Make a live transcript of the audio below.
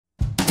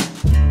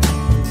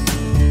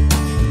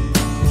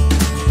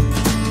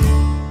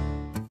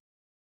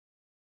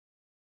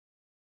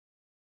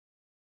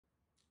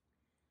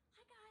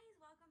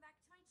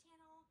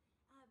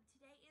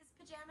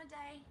pajama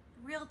day.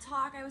 Real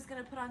talk, I was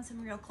gonna put on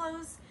some real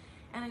clothes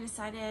and I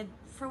decided,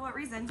 for what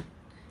reason?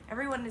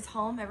 Everyone is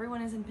home,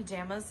 everyone is in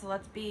pajamas, so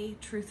let's be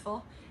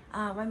truthful.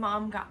 My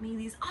mom got me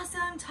these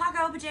awesome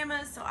taco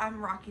pajamas, so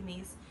I'm rocking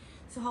these.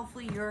 So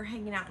hopefully you're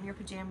hanging out in your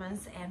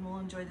pajamas and will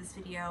enjoy this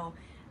video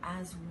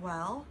as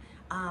well.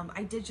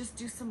 I did just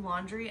do some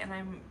laundry, and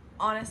I'm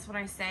honest when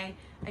I say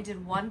I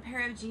did one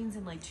pair of jeans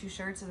and like 2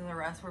 shirts and the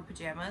rest were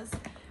pajamas.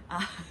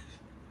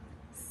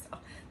 So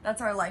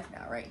that's our life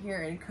now right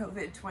here in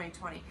COVID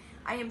 2020.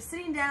 I am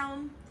sitting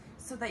down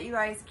so that you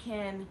guys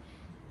can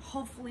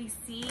hopefully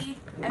see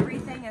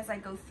everything as I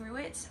go through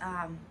it.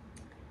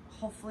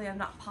 Hopefully I'm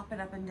not popping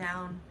up and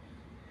down.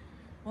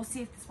 We'll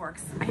see if this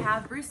works. I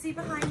have Brucey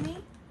behind me,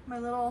 my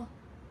little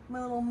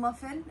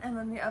muffin, and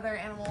then the other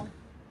animal,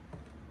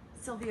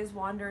 Sylvia's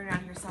wandering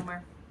around here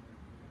somewhere.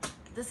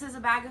 This is a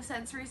bag of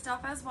sensory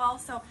stuff as well,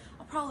 so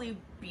I'll probably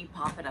be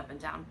popping up and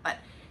down, but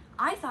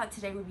I thought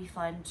today would be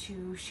fun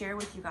to share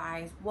with you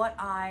guys what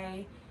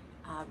I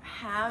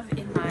have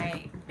in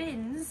my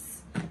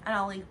bins, and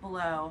I'll link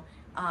below,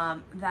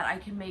 that I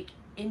can make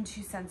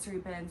into sensory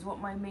bins, what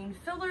my main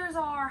fillers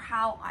are,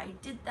 how I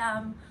did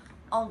them,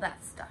 all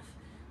that stuff.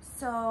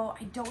 So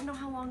I don't know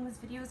how long this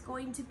video is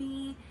going to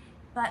be,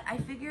 but I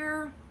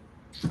figure,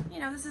 you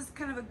know, this is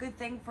kind of a good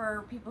thing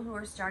for people who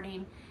are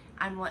starting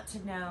and want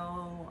to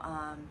know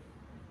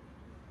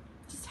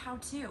just how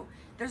to.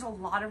 There's a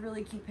lot of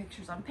really cute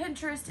pictures on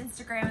Pinterest,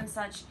 Instagram, and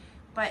such,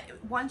 but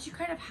once you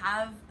kind of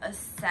have a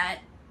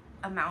set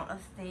amount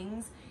of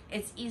things,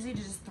 it's easy to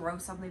just throw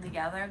something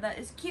together that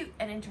is cute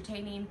and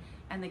entertaining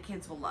and the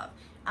kids will love.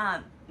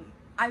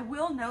 I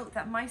will note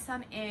that my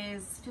son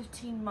is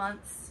 15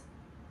 months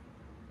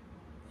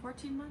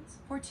this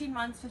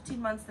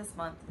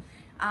month.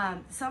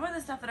 Some of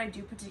the stuff that I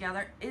do put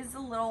together is a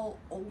little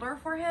older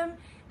for him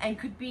and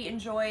could be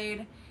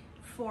enjoyed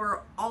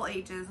for all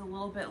ages, a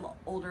little bit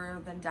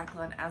older than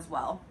Declan as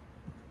well.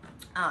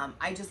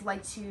 I just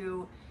like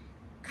to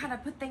kind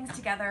of put things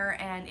together,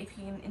 and if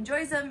he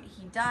enjoys them,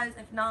 he does.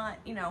 If not,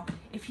 you know,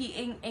 if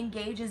he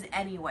engages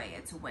anyway,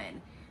 it's a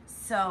win.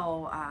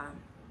 So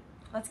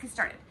let's get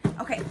started.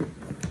 Okay,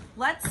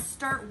 let's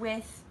start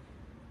with,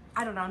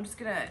 I don't know, I'm just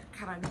gonna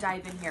kind of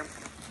dive in here.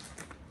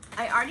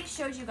 I already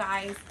showed you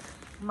guys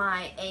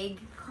my egg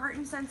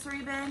carton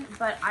sensory bin,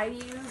 but I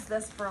use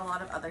this for a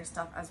lot of other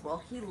stuff as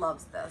well. He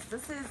loves this.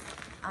 This is,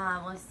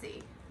 let's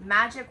see,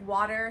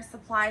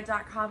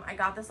 magicwatersupply.com. I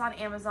got this on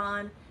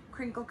Amazon.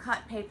 Crinkle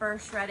cut paper,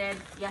 shredded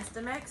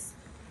Yes-to-Mix.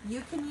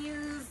 You can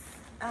use,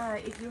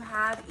 if you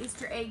have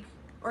Easter egg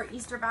or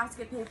Easter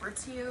basket paper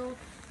too,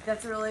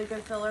 that's a really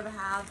good filler to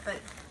have, but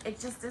it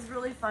just is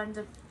really fun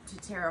to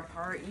tear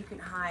apart. You can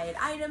hide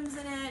items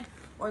in it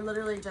or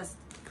literally just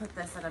put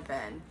this in a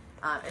bin.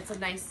 It's a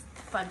nice,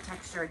 fun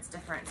texture. It's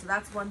different. So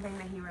that's one thing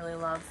that he really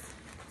loves.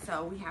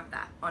 So we have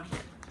that on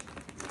hand.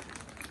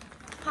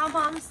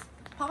 Pom-poms.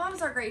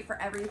 Pom-poms are great for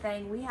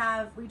everything. We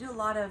do a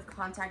lot of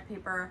contact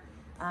paper,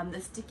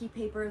 the sticky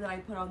paper that I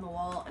put on the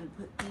wall, and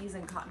put these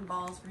in cotton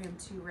balls for him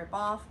to rip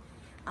off.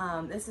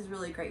 This is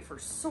really great for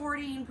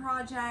sorting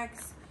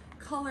projects,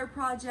 color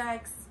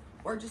projects,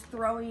 or just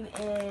throwing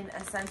in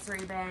a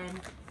sensory bin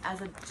as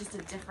just a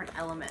different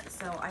element.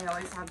 So I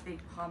always have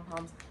big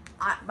pom-poms.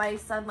 My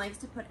son likes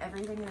to put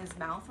everything in his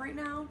mouth right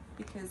now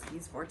because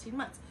he's 14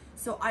 months.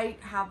 So I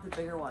have the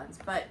bigger ones,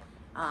 but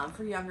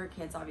for younger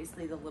kids,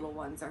 obviously the little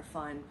ones are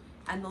fun.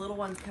 And the little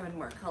ones come in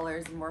more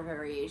colors and more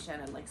variation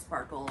and like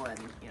sparkle and,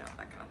 you know,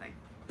 that kind of thing.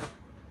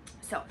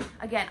 So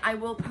again, I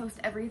will post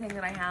everything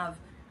that I have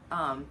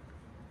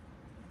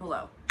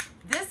below.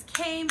 This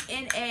came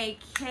in a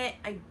kit.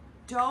 I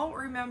don't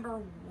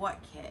remember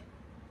what kit,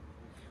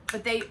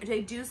 but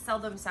they do sell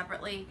them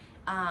separately.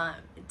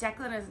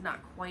 Declan is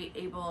not quite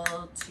able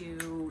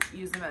to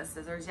use them as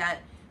scissors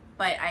yet,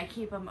 but I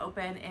keep them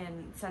open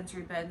in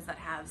sensory bins that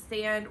have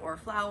sand or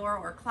flour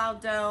or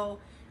cloud dough,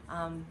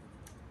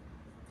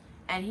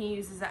 and he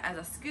uses it as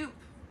a scoop.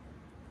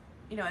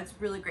 You know, it's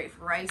really great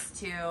for rice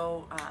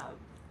too.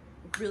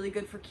 Really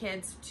good for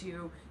kids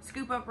to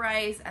scoop up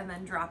rice and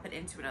then drop it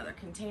into another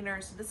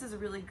container. So this is a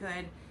really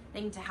good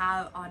thing to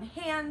have on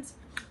hand.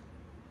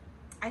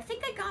 I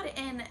think I got it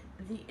in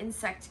the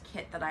insect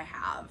kit that I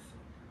have,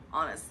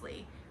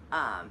 honestly.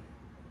 I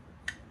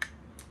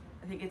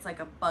think it's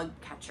like a bug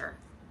catcher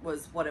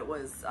was what it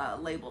was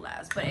labeled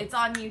as, but it's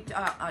on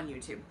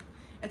YouTube.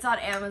 It's on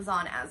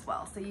Amazon as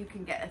well, so you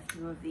can get a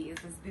few of these.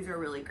 These are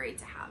really great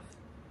to have.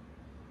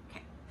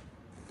 Okay.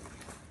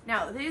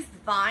 Now these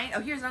vine,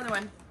 oh, here's another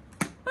one.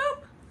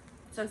 Boop.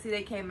 So see,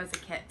 they came as a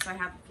kit, so I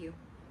have a few.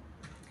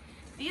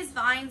 These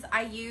vines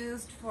I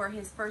used for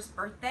his first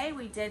birthday.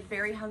 We did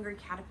Very Hungry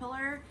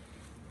Caterpillar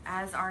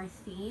as our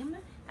theme,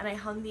 and I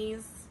hung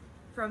these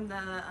from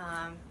the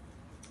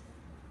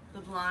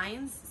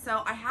blinds.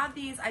 So I have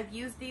these. I've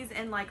used these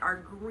in like our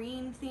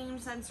green themed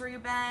sensory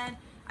bin.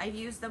 I've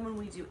used them when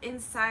we do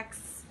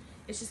insects.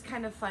 It's just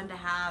kind of fun to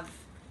have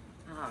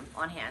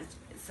on hand.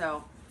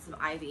 So some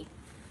ivy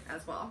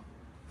as well.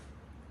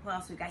 What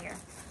else we got here?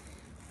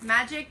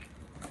 Magic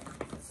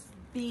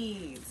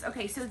beads.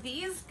 Okay, so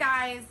these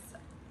guys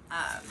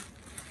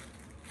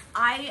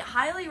I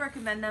highly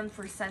recommend them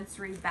for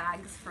sensory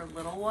bags for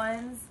little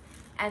ones.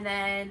 And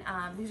then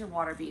these are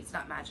water beads,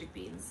 not magic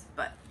beans,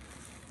 but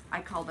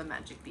I call them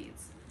magic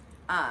beads.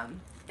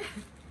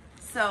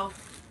 So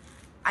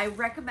I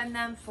recommend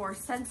them for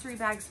sensory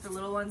bags for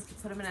little ones, to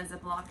put them in a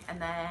Ziploc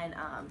and then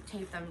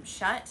tape them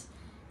shut.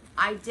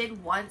 I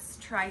did once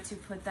try to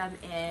put them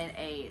in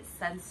a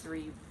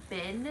sensory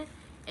bin,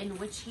 in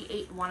which he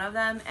ate one of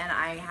them, and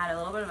I had a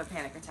little bit of a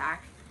panic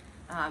attack.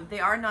 They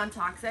are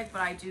non-toxic,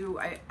 but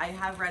I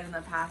have read in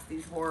the past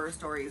these horror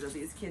stories of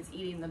these kids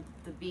eating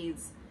the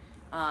beads,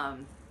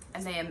 and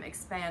them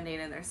expanding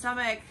in their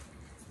stomach.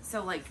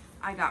 So like,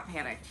 I got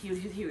panicked.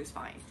 He was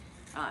fine.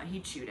 He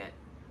chewed it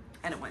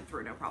and it went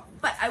through, no problem.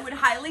 But I would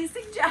highly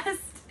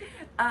suggest,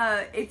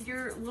 if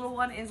your little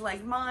one is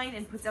like mine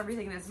and puts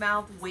everything in his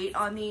mouth, wait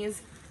on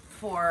these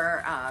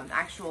for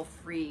actual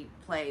free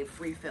play,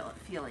 free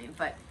feeling.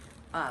 But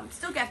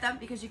still get them,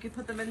 because you could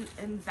put them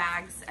in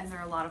bags and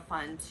they're a lot of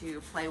fun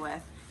to play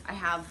with. I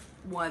have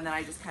one that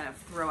I just kind of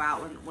throw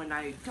out when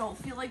I don't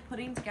feel like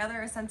putting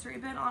together a sensory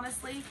bin,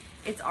 honestly.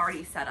 It's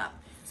already set up.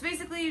 So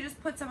basically you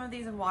just put some of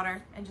these in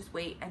water and just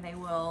wait, and they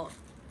will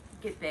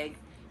get big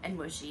and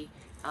mushy.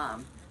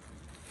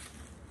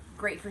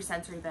 Great for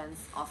sensory bins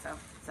also.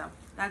 So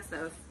that's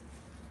those.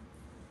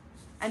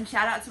 And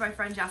shout out to my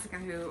friend Jessica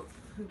who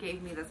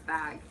gave me this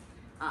bag.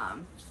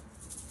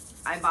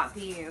 I bought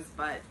these,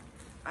 but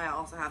I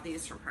also have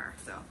these from her.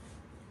 So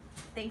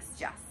thanks,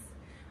 Jess.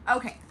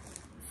 Okay,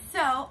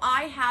 so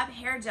I have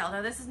hair gel.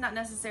 Now this is not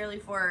necessarily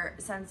for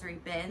sensory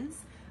bins,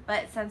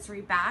 but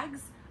sensory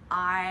bags.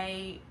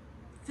 I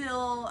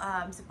fill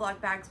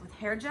Ziploc bags with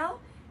hair gel,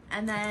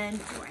 and then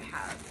what do I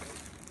have?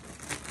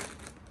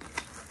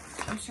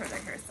 I'm sure they're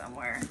here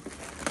somewhere.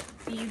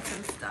 Beads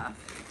and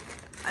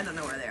stuff. I don't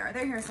know where they are.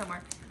 They're here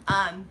somewhere.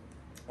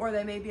 Or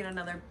they may be in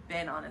another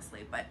bin,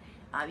 honestly. But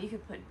you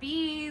could put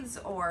beads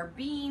or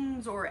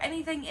beans or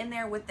anything in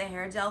there with the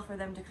hair gel for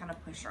them to kind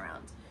of push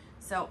around.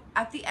 So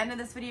at the end of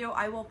this video,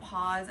 I will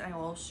pause and I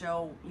will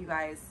show you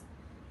guys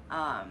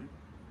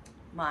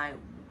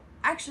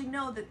actually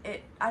no,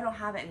 I don't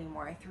have it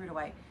anymore. I threw it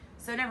away.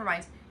 So never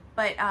mind.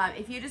 But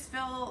if you just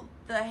fill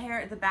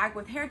the bag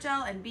with hair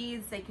gel and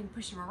beads, they can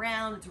push them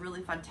around. It's a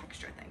really fun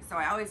texture thing. So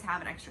I always have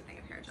an extra thing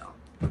of hair gel.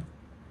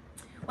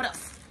 What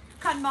else?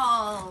 Cotton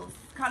balls.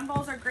 Cotton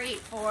balls are great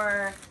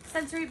for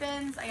sensory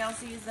bins. I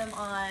also use them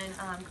on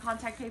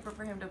contact paper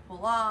for him to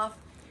pull off.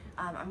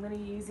 I'm going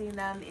to be using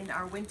them in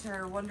our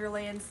winter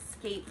wonderland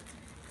scape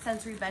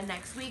sensory bin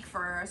next week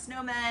for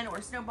snowmen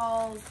or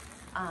snowballs.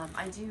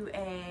 I do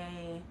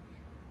a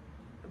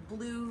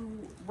blue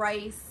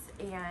rice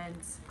and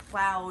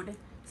cloud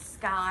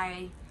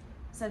sky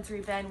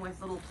sensory bin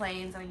with little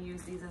planes, and I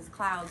use these as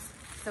clouds.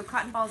 So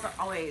cotton balls are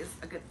always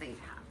a good thing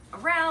to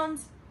have around.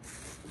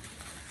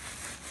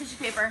 Tissue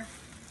paper.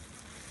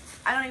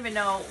 I don't even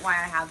know why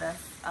I have this.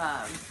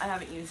 I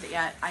haven't used it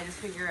yet. I just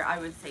figure I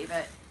would save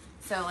it.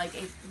 So like,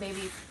 if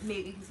maybe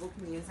people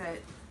can use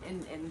it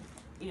in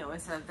you know,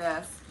 instead of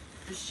this,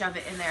 just shove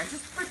it in there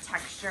just for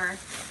texture.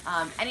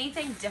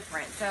 Anything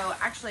different. So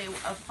actually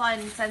a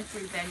fun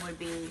sensory bin would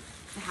be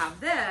to have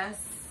this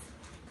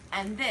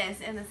and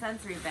this in the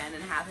sensory bin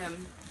and have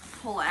him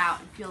pull it out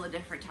and feel the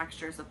different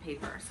textures of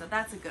paper. So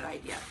that's a good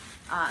idea.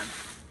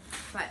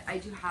 But I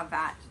do have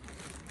that.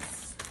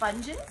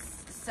 Sponges.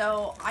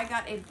 So I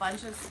got a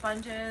bunch of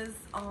sponges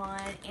on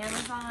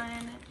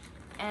Amazon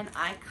and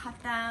I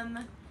cut them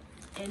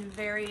in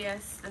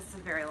various, this is a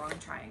very long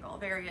triangle,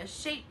 various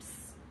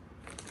shapes.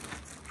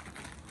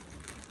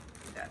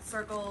 We've got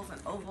circles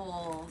and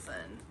ovals,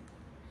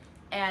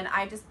 and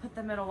I just put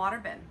them in a water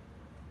bin.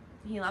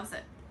 He loves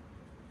it.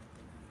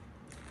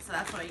 So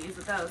that's what I use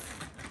with those.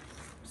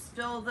 Just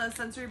fill the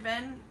sensory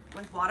bin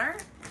with water,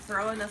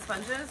 throw in the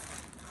sponges,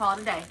 call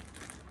it a day.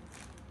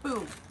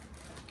 Boom.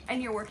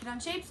 And you're working on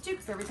shapes too,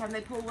 because every time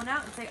they pull one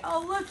out and say,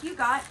 oh look, you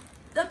got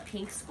the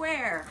pink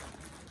square.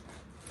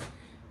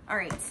 All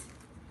right.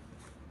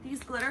 These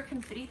glitter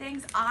confetti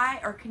things,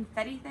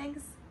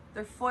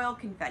 they're foil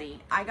confetti.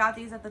 I got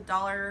these at the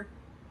dollar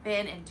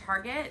bin in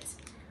Target.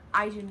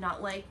 I do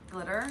not like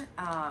glitter.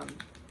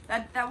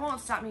 That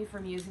won't stop me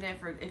from using it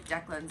for if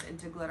Declan's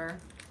into glitter,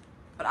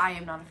 but I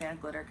am not a fan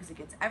of glitter because it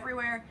gets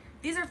everywhere.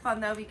 These are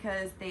fun though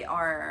because they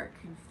are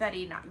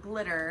confetti, not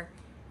glitter,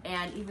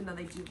 and even though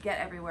they do get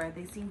everywhere,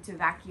 they seem to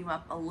vacuum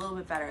up a little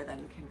bit better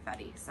than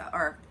confetti,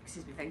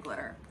 than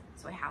glitter.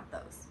 So I have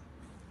those.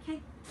 Okay.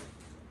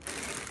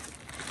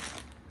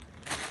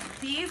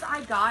 These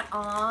I got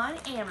on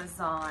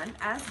Amazon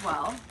as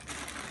well.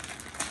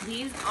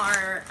 These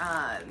are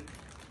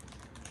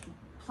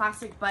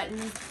plastic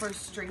buttons for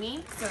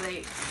stringing. So I'll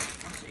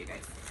show you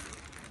guys.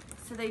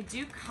 So they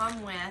do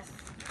come with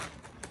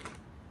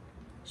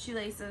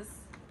shoelaces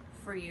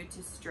for you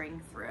to string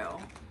through.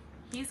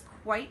 He's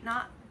quite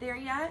not there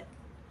yet.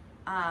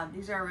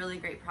 These are a really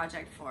great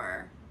project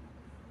for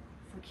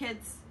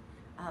kids,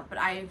 but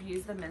I have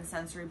used them in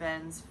sensory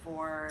bins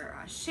for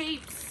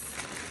shapes,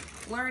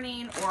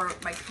 learning, or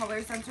my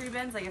color sensory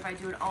bins. Like if I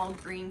do an all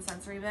green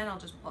sensory bin, I'll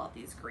just pull out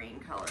these green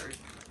colored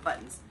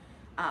buttons.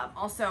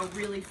 Also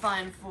really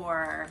fun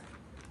for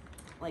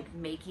like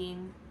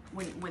making,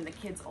 when the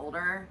kid's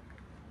older,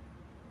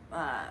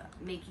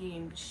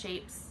 making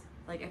shapes.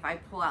 Like if I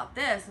pull out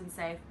this and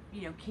say,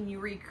 you know, can you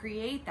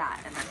recreate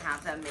that, and then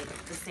have them make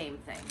the same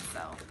thing.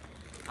 So,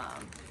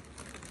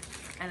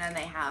 and then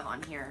they have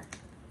on here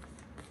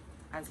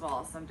as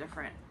well some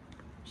different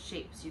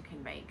shapes you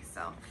can make.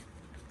 So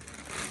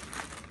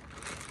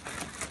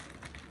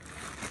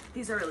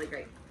these are really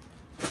great.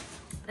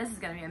 This is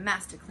gonna be a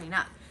mess to clean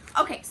up.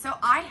 Okay, so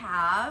I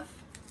have,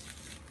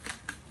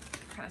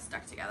 kind of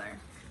stuck together,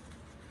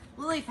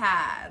 lily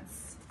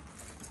pads.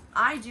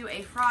 I do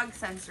a frog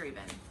sensory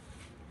bin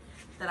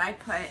that I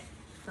put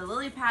the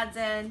lily pads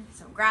in,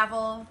 some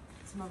gravel,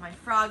 some of my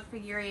frog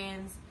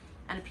figurines,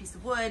 and a piece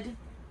of wood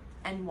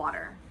and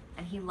water,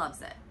 and he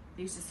loves it.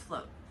 These just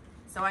float.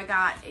 So I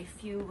got a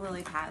few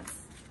lily pads.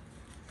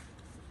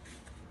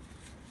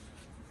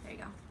 There you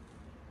go.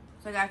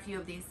 So I got a few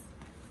of these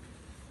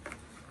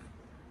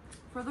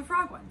for the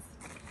frog ones.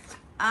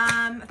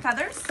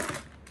 Feathers.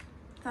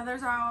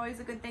 Feathers are always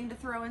a good thing to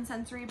throw in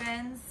sensory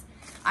bins.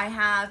 I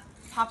have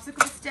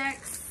popsicle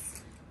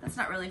sticks. That's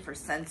not really for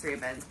sensory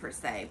bins per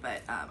se,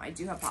 but I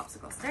do have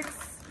popsicle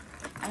sticks.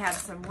 I have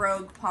some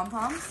Rogue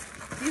pom-poms.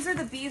 These are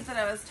the beads that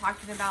I was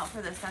talking about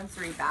for the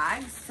sensory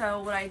bags.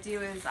 So what I do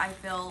is I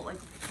fill, like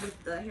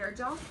with the hair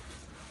gel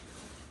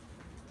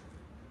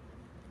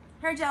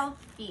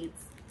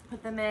beads.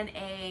 Put them in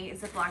a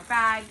Ziploc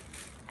bag,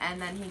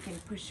 and then he can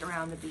push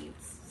around the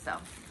beads. So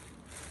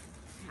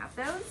I have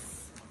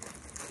those.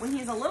 When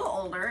he's a little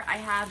older, I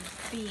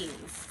have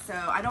beans. So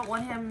I don't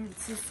want him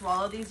to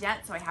swallow these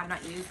yet, so I have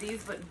not used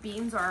these, but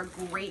beans are a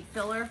great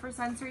filler for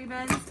sensory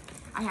bins.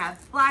 I have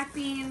black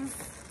beans,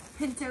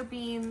 pinto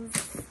beans,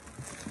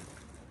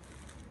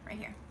 right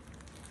here.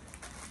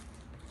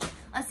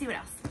 Let's see what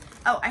else.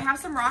 Oh, I have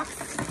some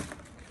rocks.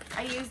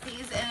 I use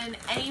these in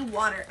any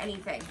water,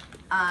 anything.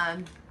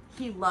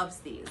 He loves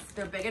these.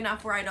 They're big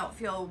enough where I don't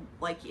feel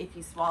like if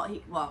he well,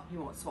 he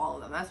won't swallow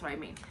them. That's what I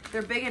mean.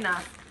 They're big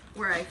enough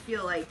where I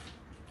feel like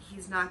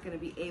he's not going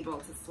to be able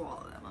to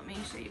swallow them. Let me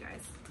show you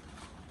guys.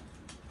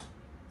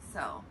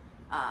 So,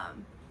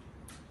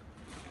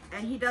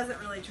 and he doesn't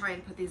really try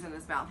and put these in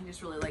his mouth. He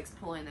just really likes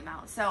pulling them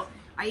out. So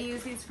I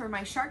use these for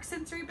my shark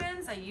sensory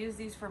bins. I use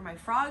these for my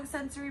frog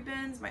sensory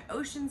bins, my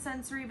ocean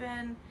sensory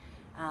bin.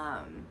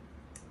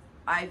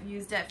 I've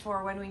used it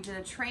for when we did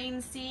a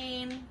train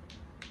scene.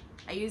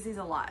 I use these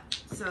a lot.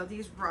 So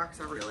these rocks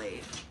are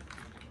really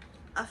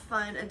a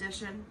fun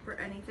addition for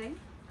anything.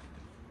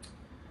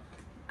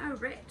 All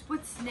right,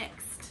 what's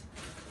next?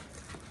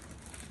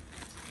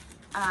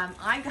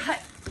 I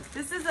got,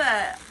 this is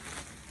a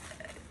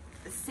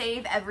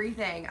save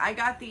everything. I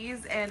got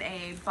these in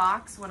a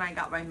box when I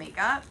got my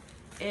makeup.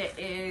 It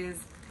is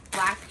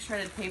black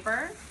shredded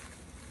paper,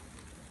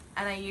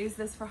 and I use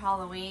this for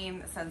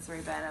Halloween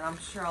sensory bin, and I'm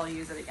sure I'll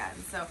use it again.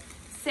 So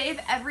save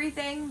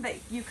everything that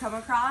you come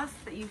across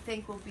that you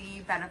think will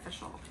be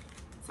beneficial.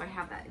 So I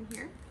have that in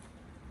here.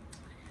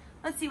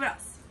 Let's see what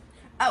else.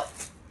 Oh,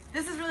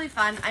 this is really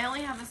fun. I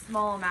only have a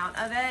small amount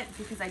of it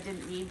because I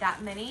didn't need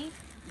that many,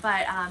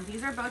 but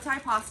these are bow tie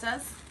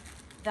pastas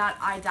that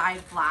I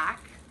dyed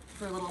black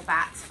for little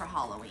bats for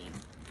Halloween.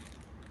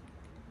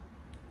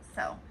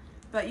 So,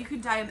 but you can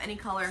dye them any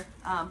color.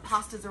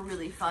 Pastas are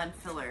really fun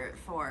filler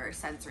for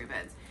sensory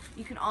bins.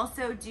 You can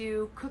also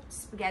do cooked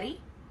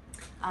spaghetti.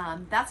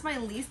 That's my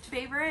least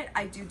favorite.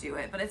 I do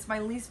it, but it's my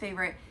least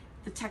favorite.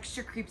 The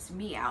texture creeps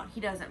me out.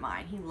 He doesn't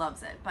mind. He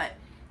loves it. But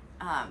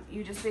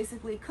you just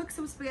basically cook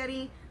some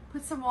spaghetti,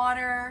 put some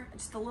water,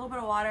 just a little bit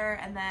of water,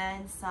 and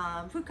then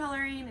some food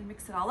coloring, and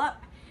mix it all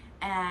up,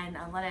 and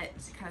let it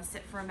kind of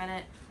sit for a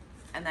minute,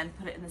 and then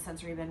put it in the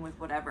sensory bin with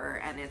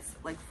whatever, and it's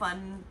like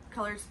fun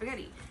colored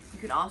spaghetti. You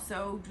can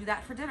also do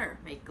that for dinner.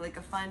 Make like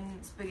a fun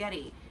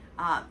spaghetti.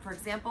 For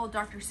example,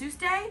 Dr. Seuss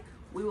Day,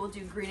 we will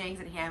do green eggs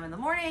and ham in the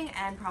morning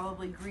and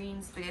probably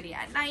green spaghetti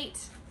at night.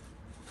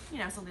 You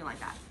know, something like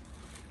that.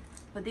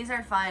 But these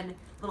are fun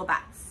little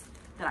bats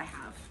that I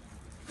have.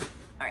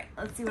 All right,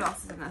 let's see what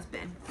else is in this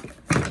bin.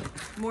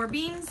 More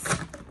beans.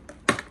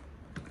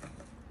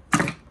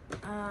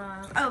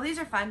 Oh, these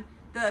are fun.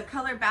 The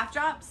color bath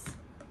drops.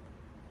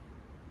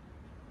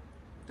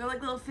 They're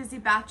like little fizzy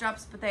bath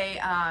drops, but they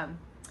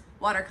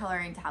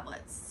watercoloring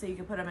tablets. So you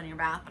can put them in your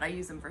bath, but I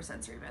use them for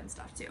sensory bin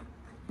stuff too.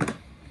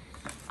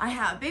 I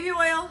have baby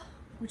oil,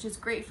 which is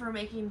great for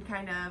making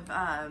kind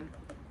of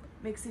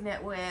mixing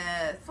it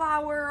with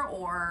flour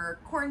or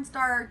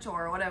cornstarch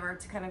or whatever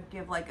to kind of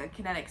give like a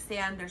kinetic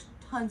sand. There's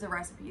tons of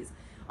recipes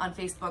on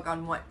Facebook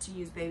on what to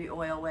use baby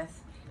oil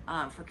with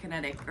for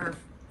kinetic or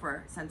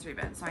for sensory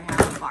bin. So I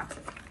have a box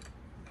of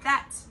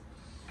that.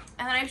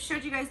 And then I've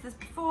showed you guys this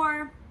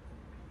before,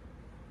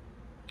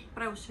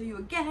 but I will show you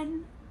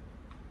again.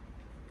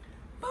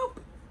 Boop.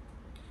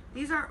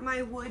 These are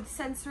my wood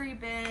sensory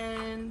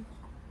bin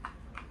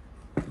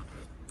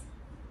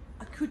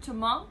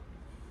accoutrement.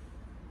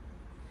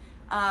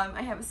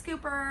 I have a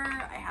scooper,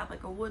 I have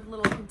like a wood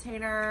little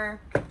container,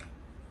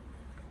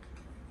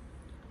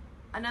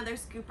 another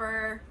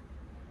scooper,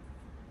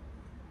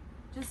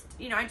 just,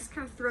 you know, I just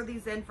kind of throw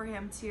these in for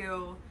him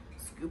to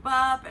scoop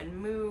up and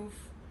move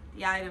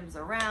the items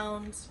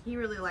around. He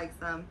really likes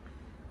them.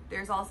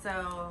 There's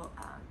also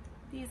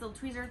these little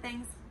tweezer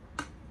things.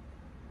 Let's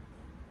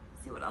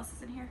see what else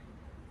is in here.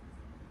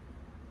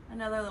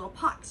 Another little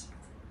pot.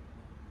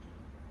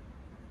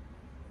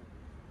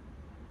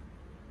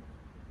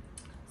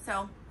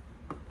 So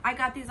I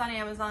got these on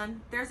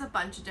Amazon. There's a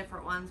bunch of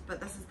different ones, but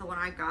this is the one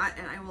I got,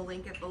 and I will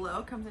link it below.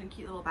 It comes in a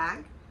cute little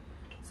bag.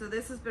 So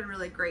this has been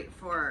really great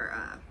for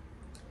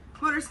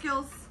motor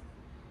skills,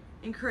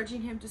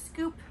 encouraging him to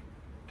scoop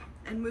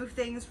and move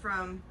things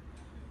from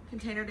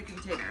container to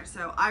container.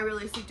 So I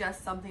really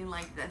suggest something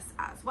like this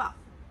as well.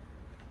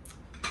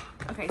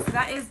 Okay, so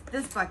that is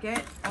this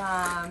bucket.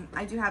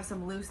 I do have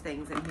some loose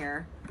things in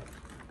here,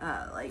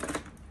 like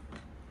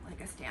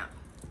a stamp,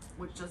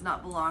 which does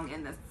not belong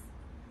in this.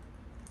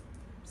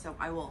 So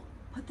I will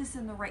put this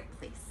in the right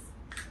place.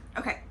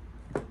 Okay,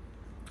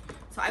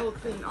 so I will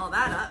clean all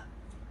that up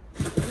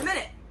in a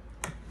minute.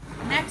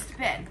 Next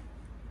bin.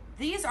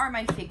 These are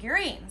my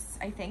figurines,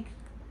 I think.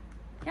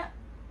 Yeah.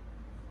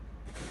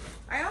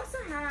 I also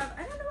have,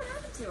 I don't know what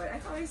happened to it. I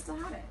thought I still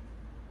had it.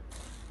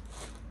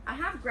 I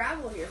have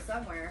gravel here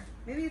somewhere.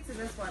 Maybe it's in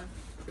this one.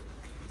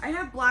 I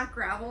have black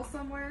gravel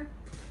somewhere.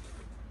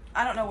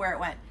 I don't know where it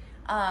went.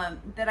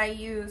 That I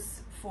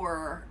use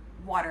for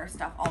water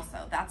stuff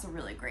also. That's a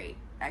really great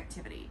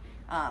activity.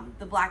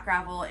 The black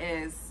gravel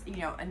is, you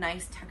know, a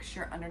nice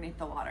texture underneath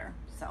the water.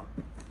 So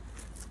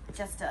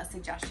just a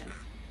suggestion.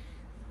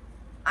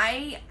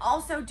 I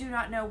also do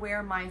not know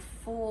where my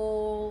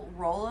full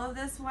roll of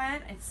this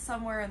went. It's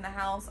somewhere in the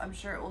house. I'm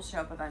sure it will show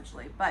up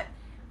eventually. But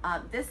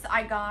this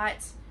I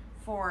got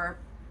for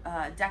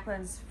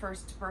Declan's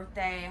first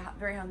birthday,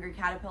 Very Hungry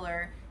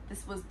Caterpillar.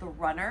 This was the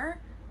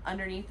runner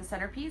underneath the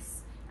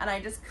centerpiece. And I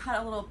just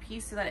cut a little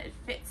piece so that it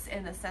fits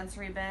in the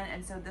sensory bin.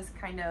 And so this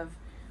kind of,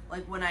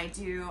 like when I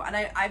do, and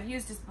I've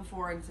used this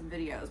before in some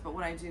videos, but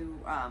when I do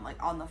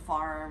like on the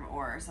farm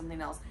or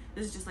something else,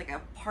 this is just like a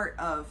part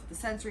of the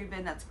sensory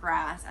bin that's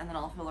grass, and then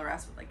I'll fill the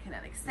rest with like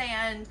kinetic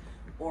sand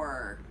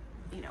or,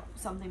 you know,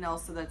 something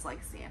else so that's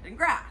like sand and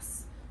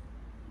grass.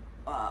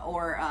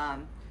 Or,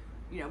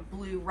 you know,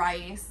 blue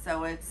rice,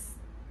 so it's,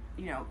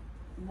 you know,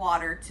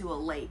 water to a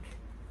lake.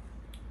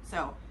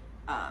 So,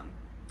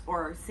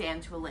 or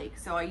sand to a lake.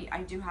 So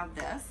I do have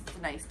this. It's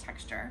a nice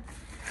texture.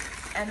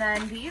 And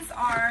then these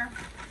are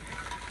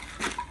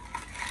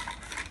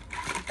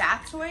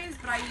bath toys,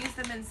 but I use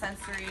them in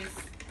sensories.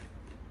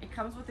 It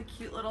comes with a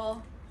cute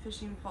little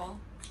fishing pole.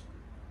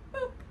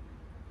 Boop.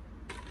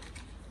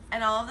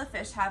 And all of the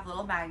fish have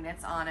little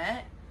magnets on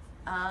it,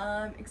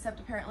 except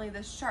apparently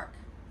this shark.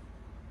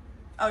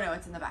 Oh no,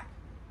 it's in the back.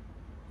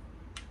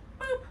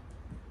 Boop.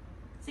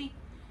 See?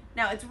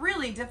 Now it's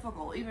really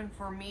difficult, even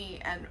for me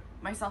and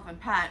myself and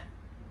Pat,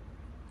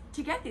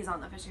 to get these on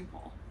the fishing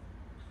pole.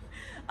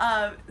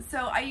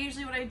 So I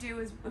usually, what I do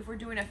is, if we're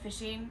doing a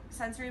fishing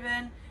sensory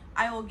bin,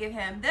 I will give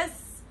him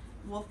this.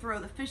 We'll throw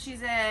the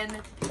fishies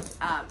in.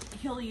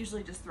 He'll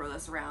usually just throw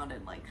this around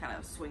and like kind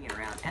of swing it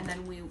around. And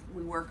then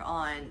we work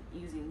on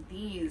using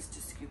these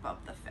to scoop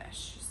up the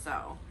fish.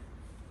 So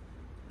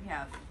we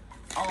have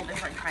all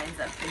different kinds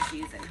of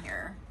fishies in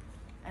here,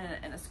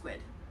 and a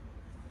squid.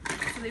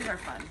 So these are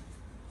fun.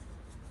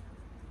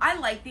 I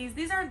like these.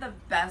 These are the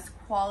best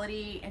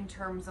quality in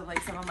terms of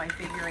like some of my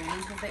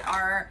figurines, because they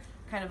are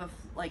kind of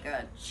like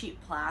a cheap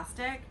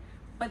plastic,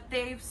 but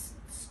they've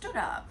stood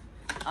up.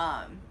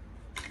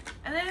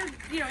 And then,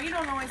 you know, you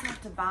don't always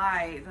have to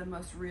buy the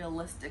most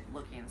realistic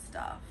looking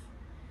stuff.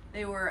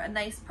 They were a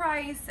nice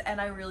price,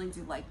 and I really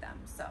do like them.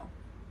 So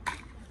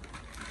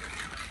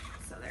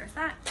there's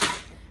that.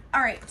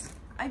 All right.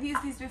 I've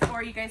used these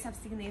before. You guys have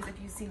seen these if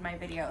you've seen my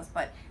videos,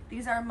 but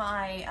these are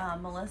my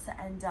Melissa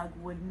and Doug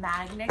wood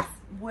magnets,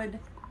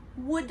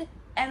 wood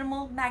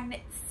animal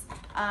magnets.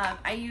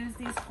 I use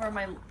these for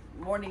my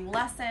morning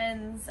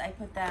lessons. I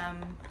put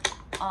them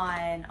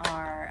on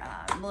our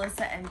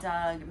Melissa and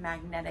Doug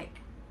magnetic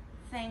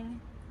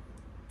thing,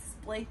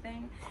 display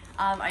thing.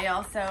 I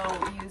also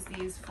use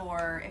these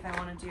for if I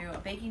want to do a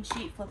baking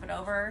sheet, flip it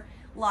over,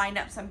 line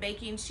up some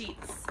baking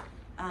sheets,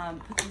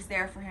 put these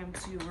there for him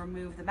to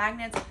remove the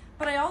magnets.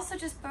 But I also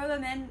just throw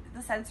them in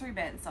the sensory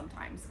bin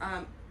sometimes.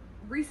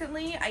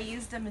 Recently, I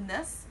used them in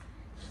this.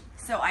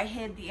 So I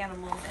hid the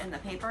animals in the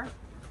paper,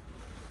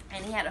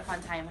 and he had a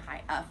fun time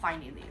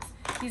finding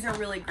these. These are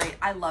really great.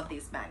 I love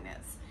these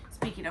magnets.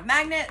 Speaking of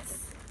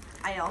magnets,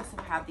 I also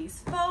have these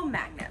foam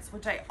magnets,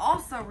 which I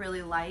also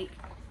really like.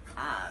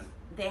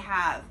 They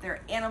have their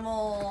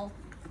animal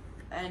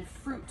and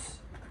fruit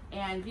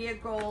and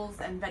vehicles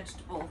and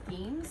vegetable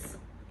themes.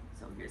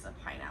 So here's a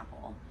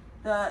pineapple.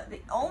 The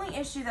only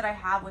issue that I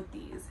have with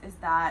these is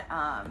that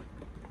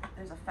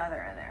there's a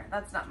feather in there.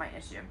 That's not my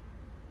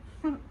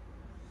issue.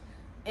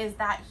 Is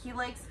that he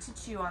likes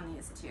to chew on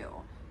these too.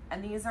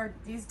 And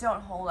these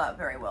don't hold up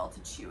very well to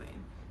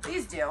chewing.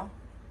 These do,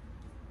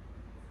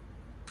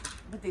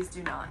 but these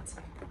do not.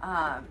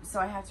 So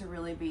I have to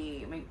really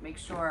make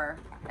sure,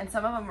 and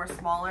some of them are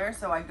smaller,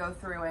 so I go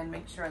through and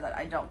make sure that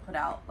I don't put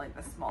out like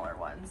the smaller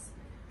ones.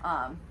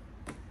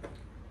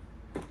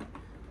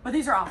 But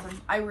these are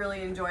awesome. I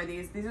really enjoy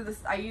these.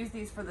 I use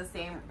these for the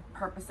same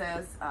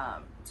purposes,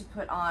 to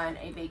put on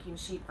a baking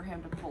sheet for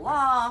him to pull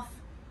off,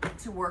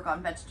 to work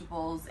on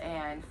vegetables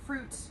and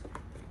fruit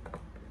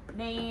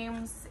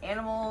names,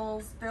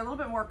 animals. They're a little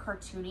bit more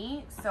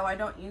cartoony, so I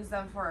don't use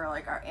them for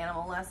like our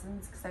animal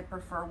lessons because I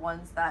prefer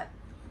ones that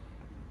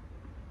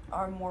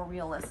are more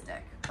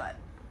realistic. But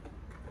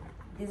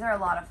these are a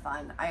lot of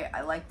fun.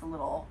 I like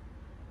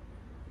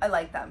I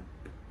like them.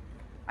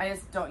 I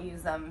just don't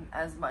use them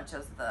as much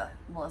as the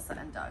Melissa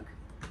and Doug.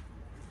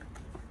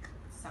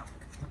 So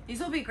these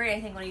will be great,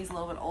 I think, when he's a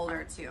little bit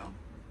older too.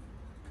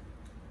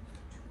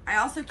 I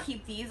also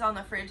keep these on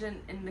the fridge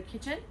in the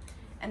kitchen,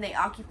 and they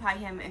occupy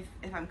him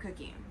if I'm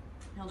cooking.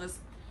 He'll just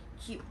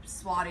keep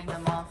swatting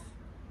them off.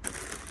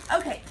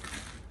 Okay,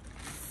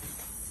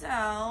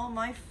 so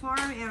my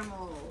farm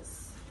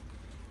animals.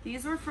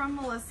 These were from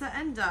Melissa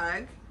and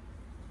Doug.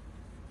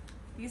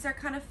 These are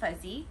kind of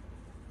fuzzy.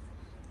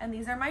 And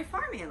these are my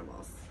farm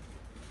animals.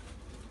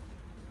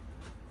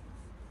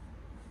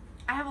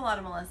 I have a lot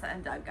of Melissa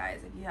and Doug,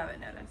 guys, if you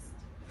haven't noticed.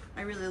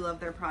 I really love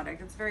their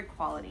product. It's very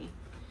quality.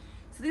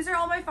 So these are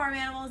all my farm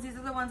animals. These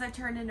are the ones I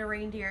turned into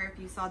reindeer,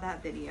 if you saw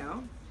that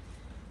video.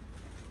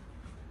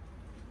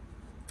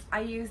 I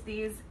use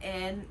these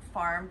in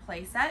farm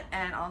playset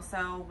and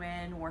also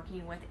when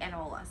working with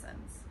animal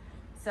lessons.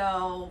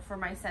 So for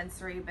my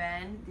sensory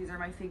bin, these are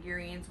my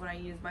figurines when I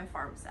use my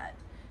farm set.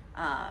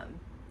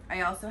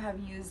 I also have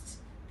used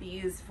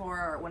these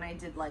for when I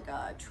did like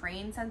a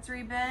train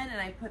sensory bin,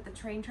 and I put the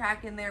train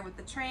track in there with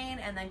the train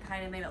and then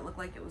kind of made it look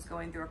like it was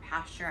going through a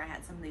pasture. I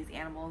had some of these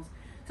animals.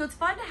 So it's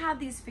fun to have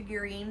these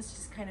figurines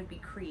just kind of be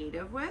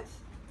creative with.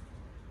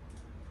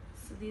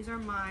 So these are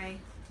my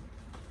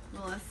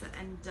Melissa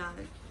and Doug.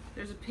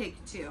 There's a pig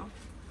too.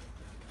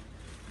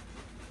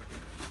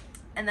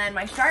 And then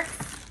my sharks.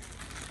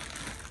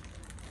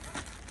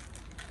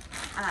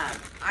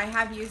 I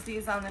have used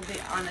these on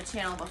the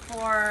channel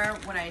before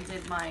when I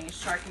did my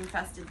shark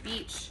infested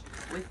beach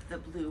with the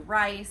blue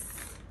rice.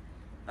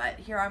 But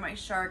here are my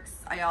sharks.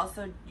 I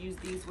also use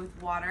these with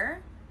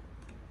water.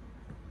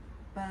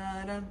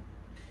 Ba-dum,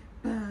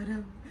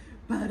 ba-dum,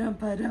 ba-dum,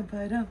 ba-dum,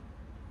 ba-dum.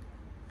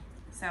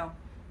 So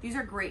these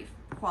are great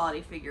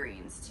quality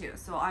figurines too.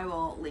 So I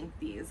will link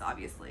these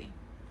obviously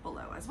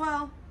below as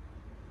well.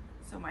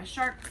 So my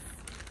sharks.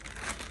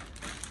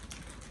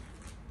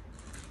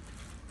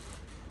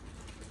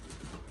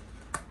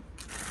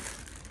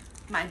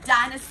 My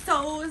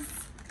dinosaurs.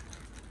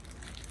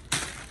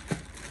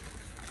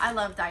 I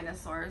love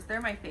dinosaurs.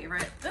 They're my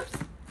favorite. Oops.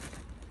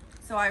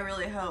 So I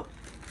really hope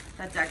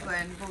that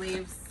Declan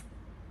believes,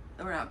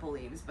 or not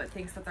believes, but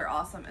thinks that they're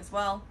awesome as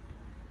well.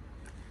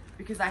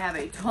 Because I have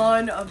a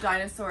ton of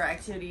dinosaur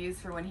activities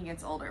for when he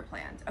gets older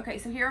planned. Okay,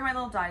 so here are my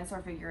little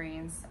dinosaur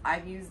figurines.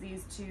 I've used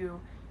these to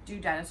do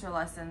dinosaur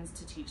lessons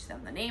to teach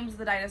them the names of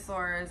the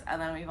dinosaurs.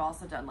 And then we've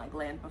also done like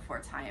Land Before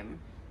Time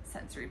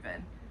sensory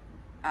bin.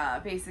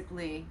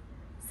 Basically,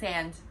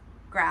 sand,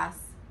 grass,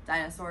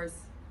 dinosaurs.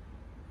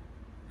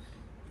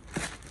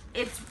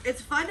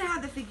 It's fun to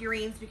have the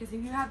figurines because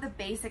if you have the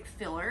basic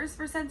fillers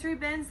for sensory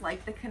bins,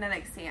 like the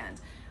kinetic sand,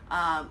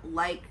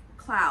 like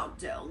cloud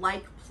dough,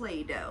 like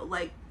Play-Doh,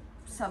 like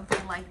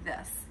something like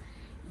this,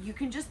 you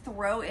can just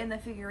throw in the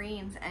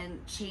figurines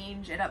and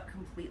change it up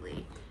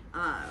completely.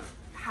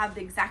 Have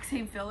the exact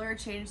same filler,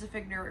 change the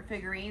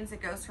figurines.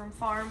 It goes from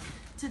farm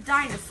to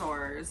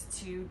dinosaurs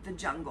to the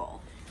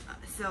jungle.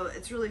 So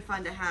it's really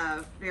fun to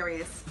have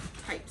various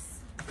types.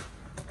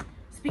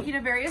 Speaking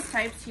of various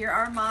types, here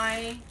are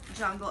my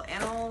jungle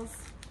animals.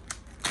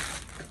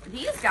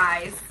 These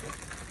guys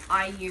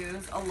I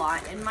use a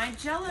lot in my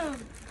Jello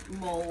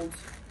mold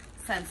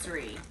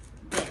sensory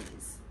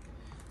bins.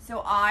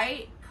 So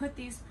I put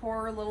these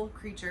poor little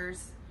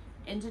creatures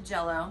into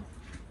Jello.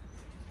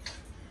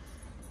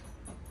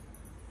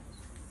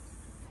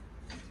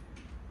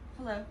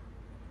 Hello. Am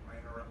I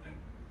interrupting?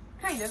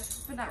 Kind of,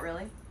 but not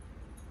really.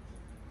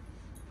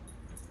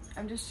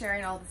 I'm just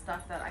sharing all the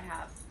stuff that I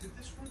have. Did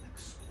this one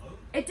explode?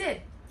 It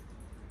did.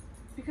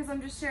 Because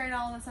I'm just sharing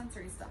all the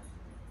sensory stuff.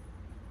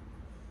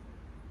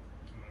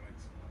 I'm gonna make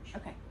some lunch.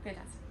 Okay,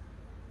 fantastic.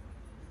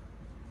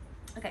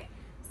 Okay,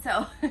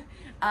 so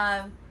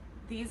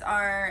these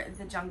are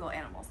the jungle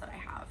animals that I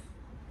have.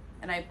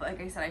 And like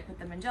I said, I put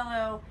them in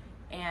Jello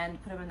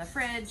and put them in the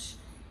fridge,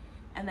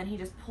 and then he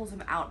just pulls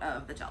them out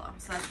of the Jello.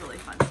 So that's really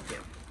fun to do.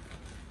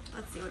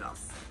 Let's see what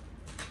else.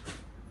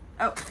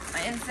 Oh,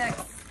 my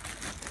insects.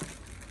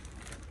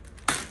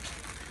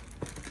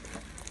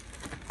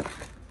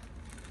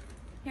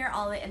 Here are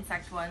all the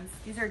insect ones.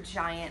 These are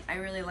giant. I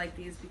really like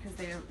these because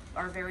they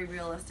are very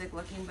realistic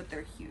looking, but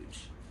they're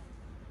huge.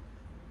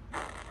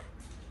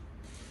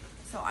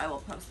 So I will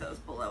post those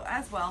below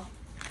as well.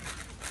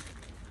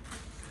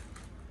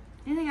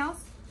 Anything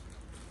else?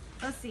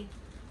 Let's see.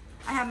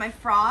 I have my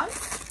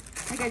frogs,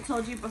 like I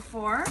told you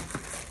before,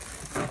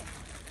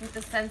 with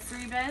the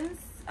sensory bins,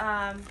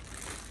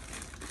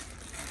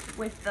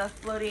 with the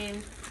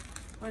floating,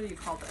 what do you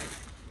call those?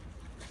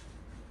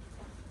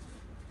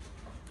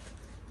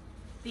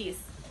 These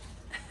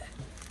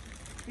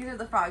These are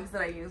the frogs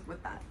that I use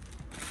with that.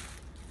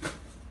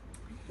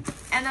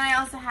 And then I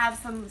also have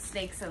some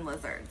snakes and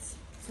lizards.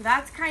 So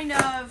that's kind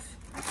of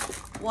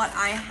what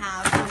I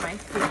have for my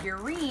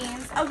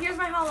figurines. Oh, here's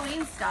my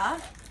Halloween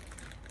stuff.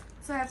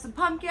 So I have some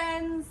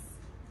pumpkins,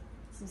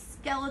 some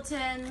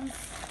skeletons,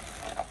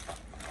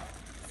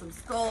 some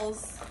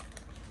skulls,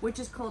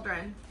 witch's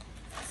cauldron.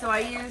 So I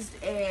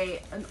used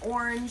an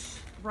orange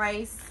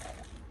rice,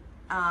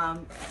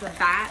 the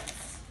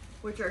bats,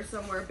 which are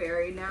somewhere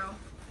buried now.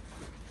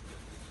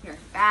 Here,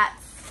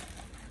 bats,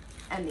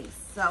 and these.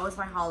 So that was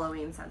my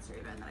Halloween sensory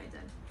bin that I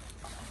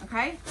did.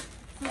 Okay,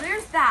 so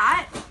there's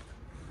that.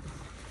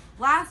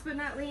 Last but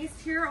not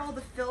least, here are all the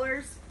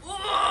fillers.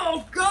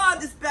 Oh God,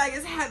 this bag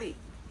is heavy.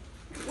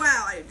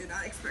 Wow, I did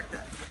not expect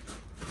that.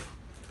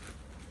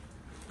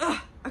 Ugh.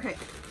 Okay,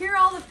 here are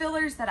all the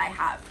fillers that I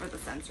have for the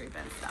sensory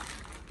bin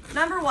stuff.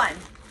 Number 1,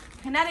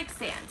 kinetic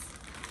sand.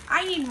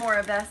 I need more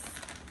of this.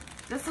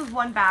 This is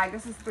 1 bag,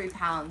 this is 3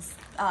 pounds.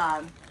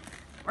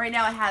 Right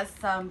now it has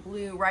some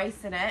blue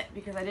rice in it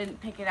because I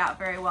didn't pick it out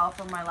very well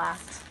from my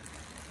last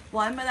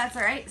one, but that's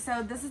all right.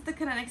 So this is the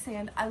kinetic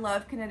sand. I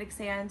love kinetic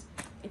sand.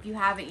 If you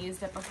haven't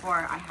used it before,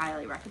 I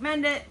highly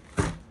recommend it.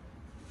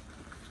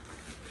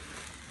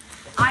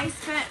 I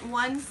spent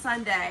one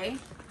Sunday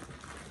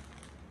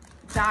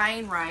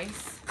dyeing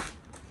rice,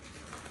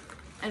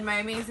 and my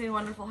amazing,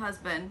 wonderful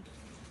husband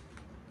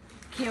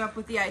came up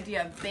with the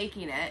idea of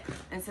baking it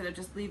instead of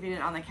just leaving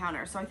it on the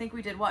counter. So I think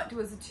we did what?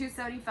 Was it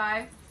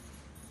 275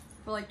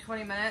 for like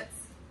 20 minutes?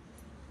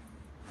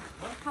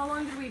 How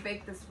long did we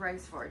bake this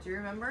rice for? Do you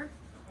remember?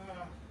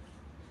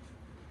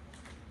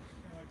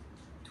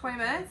 20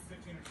 minutes?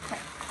 15 or 20.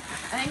 Okay.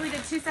 I think we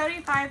did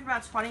 275 for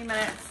about 20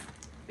 minutes.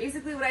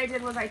 Basically what I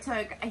did was I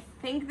took, I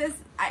think this,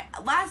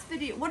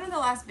 one of the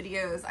last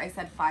videos I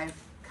said 5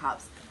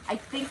 cups. I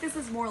think this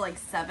is more like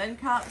 7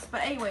 cups,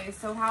 but anyways,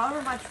 so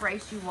however much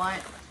rice you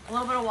want, a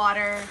little bit of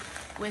water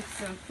with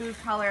some food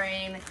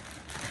coloring,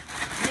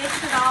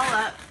 mix it all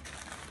up,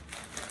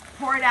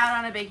 pour it out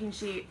on a baking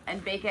sheet,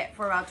 and bake it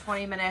for about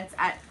 20 minutes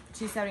at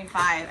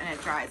 275 and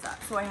it dries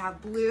up. So I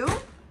have blue,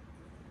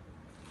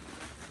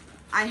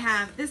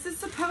 this is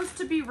supposed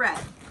to be red.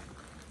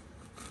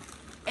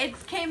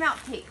 It came out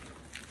pink,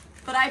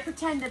 but I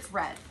pretend it's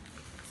red.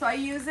 So I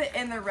use it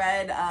in the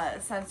red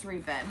sensory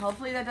bin.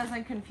 Hopefully that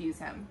doesn't confuse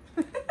him.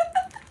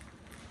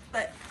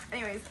 But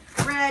anyways,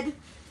 red.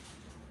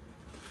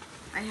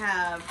 I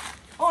have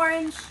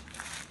orange,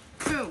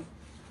 boom,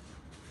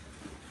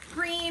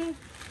 green,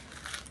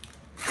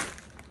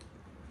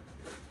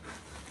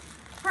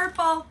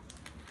 purple.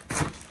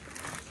 Is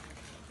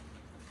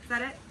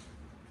that it?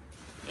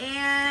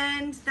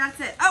 And that's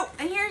it. Oh,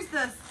 and here's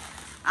this.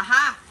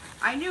 Aha!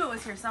 I knew it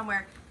was here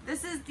somewhere.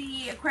 This is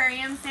the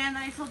aquarium stand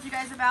that I told you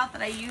guys about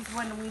that I use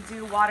when we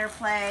do water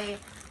play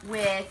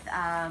with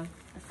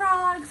the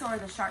frogs or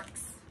the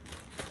sharks.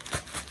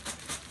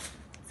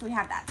 So we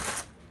have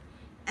that.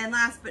 And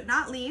last but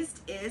not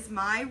least is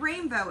my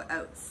rainbow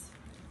oats.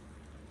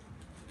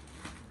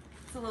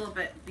 It's a little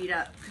bit beat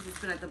up because it's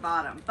been at the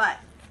bottom. But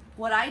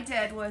what I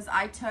did was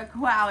I took,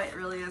 wow, it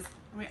really is.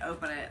 Let me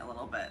open it a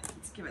little bit.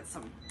 Let's give it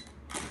some,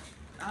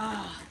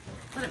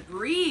 let it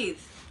breathe.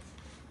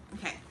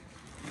 Okay.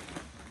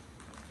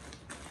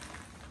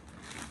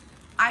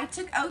 I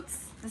took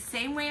oats the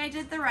same way I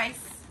did the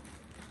rice,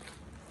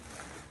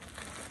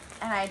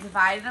 and I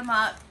divided them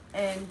up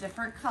in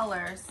different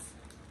colors,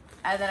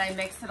 and then I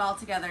mixed it all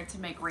together to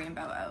make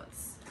rainbow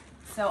oats.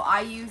 So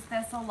I use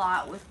this a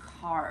lot with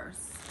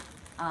cars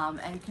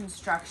and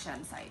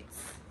construction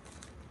sites.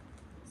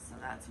 So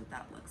that's what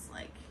that looks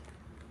like.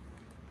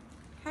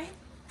 Okay.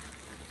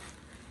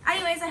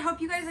 Anyways, I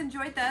hope you guys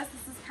enjoyed this.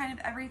 This is kind of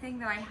everything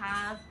that I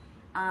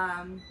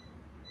have.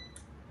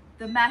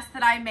 The mess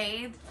that I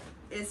made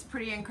is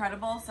pretty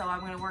incredible, so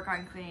I'm going to work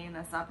on cleaning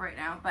this up right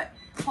now, but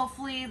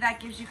hopefully that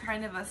gives you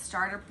kind of a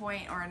starter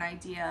point or an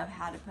idea of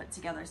how to put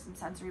together some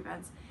sensory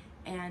bins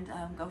and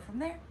go from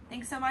there.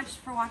 Thanks so much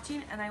for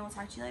watching, and I will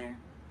talk to you later.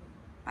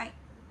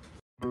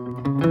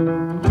 Bye.